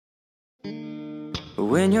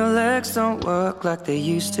When your legs don't work like they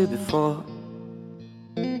used to before,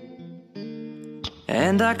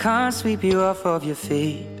 and I can't sweep you off of your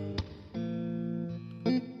feet,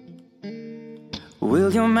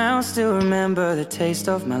 will your mouth still remember the taste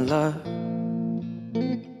of my love?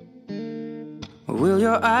 Will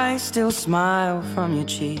your eyes still smile from your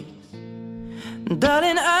cheeks?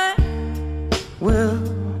 Darling, I will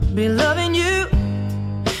be loving you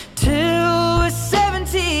till we're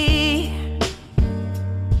 70.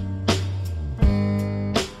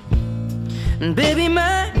 And baby,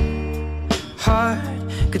 my heart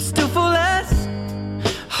could still fall as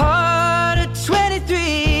hard at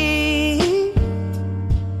 23.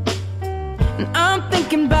 And I'm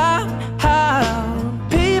thinking about how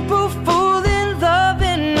people fall in love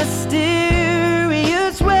in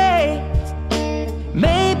mysterious ways.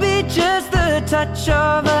 Maybe just the touch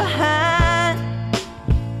of a hand.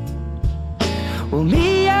 Well,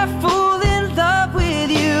 me, I fall in love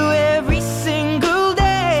with you every single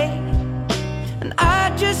day, and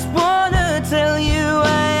I just wanna tell you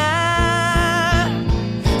I am.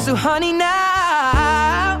 So honey,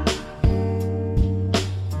 now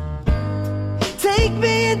take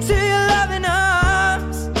me into your loving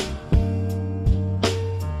arms.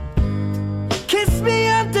 Kiss me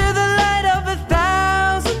under the light of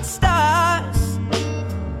 1,000 stars.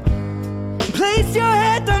 Place your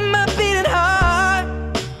head on my beating heart.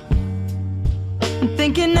 I'm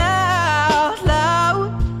thinking out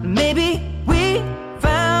loud, maybe we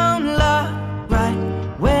found love right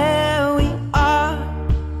where we are.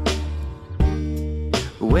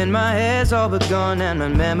 When my hair's all but gone and my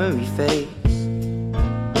memory fades,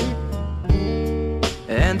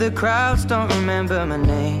 and the crowds don't remember my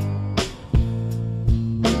name,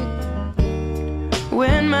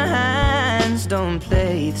 when my hands don't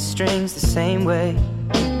play the strings the same way,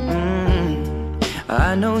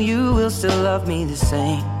 I know you will still love me the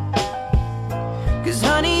same. 'Cause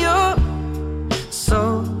honey, your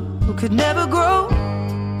soul could never grow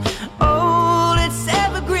old, it's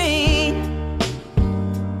evergreen.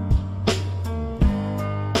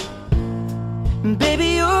 And baby,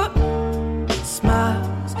 your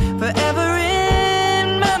smile's forever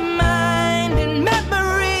in my mind and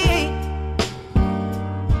memory.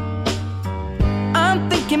 I'm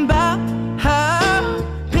thinking about how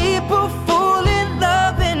people fall in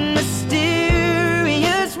love in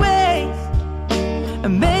mysterious ways,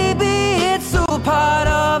 and maybe it's all part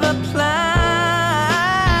of a plan.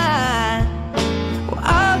 Well,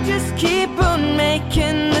 I'll just keep on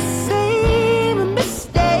making the same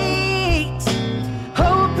mistakes,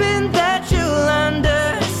 hoping that you'll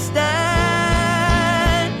understand.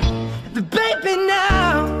 But baby,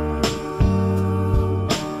 now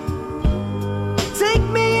take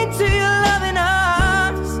me into your loving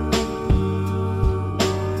arms.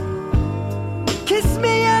 Kiss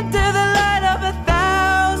me under the light of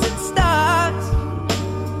 1,000 stars.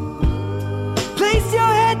 Place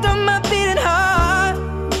your head on my beating heart.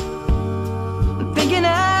 I'm thinking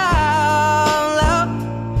out loud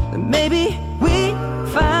that maybe we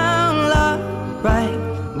found love right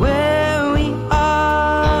where we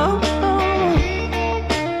are.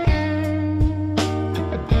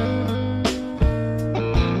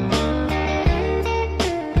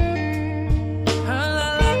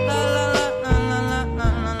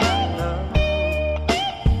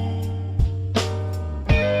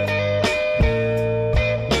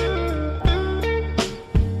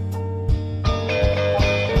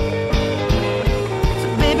 So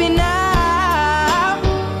baby, now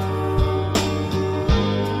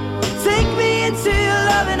take me into your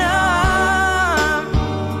loving arms.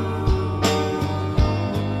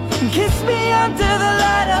 Kiss me under the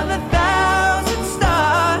light of 1,000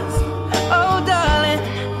 stars. Oh darling,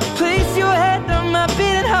 place your head on my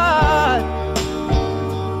beating heart.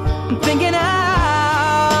 I'm thinking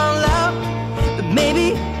out loud that maybe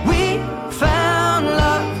we found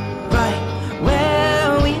love right where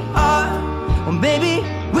we are. Or maybe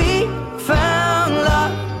we found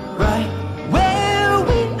love right where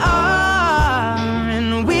we are. And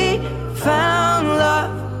we found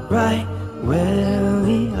love right where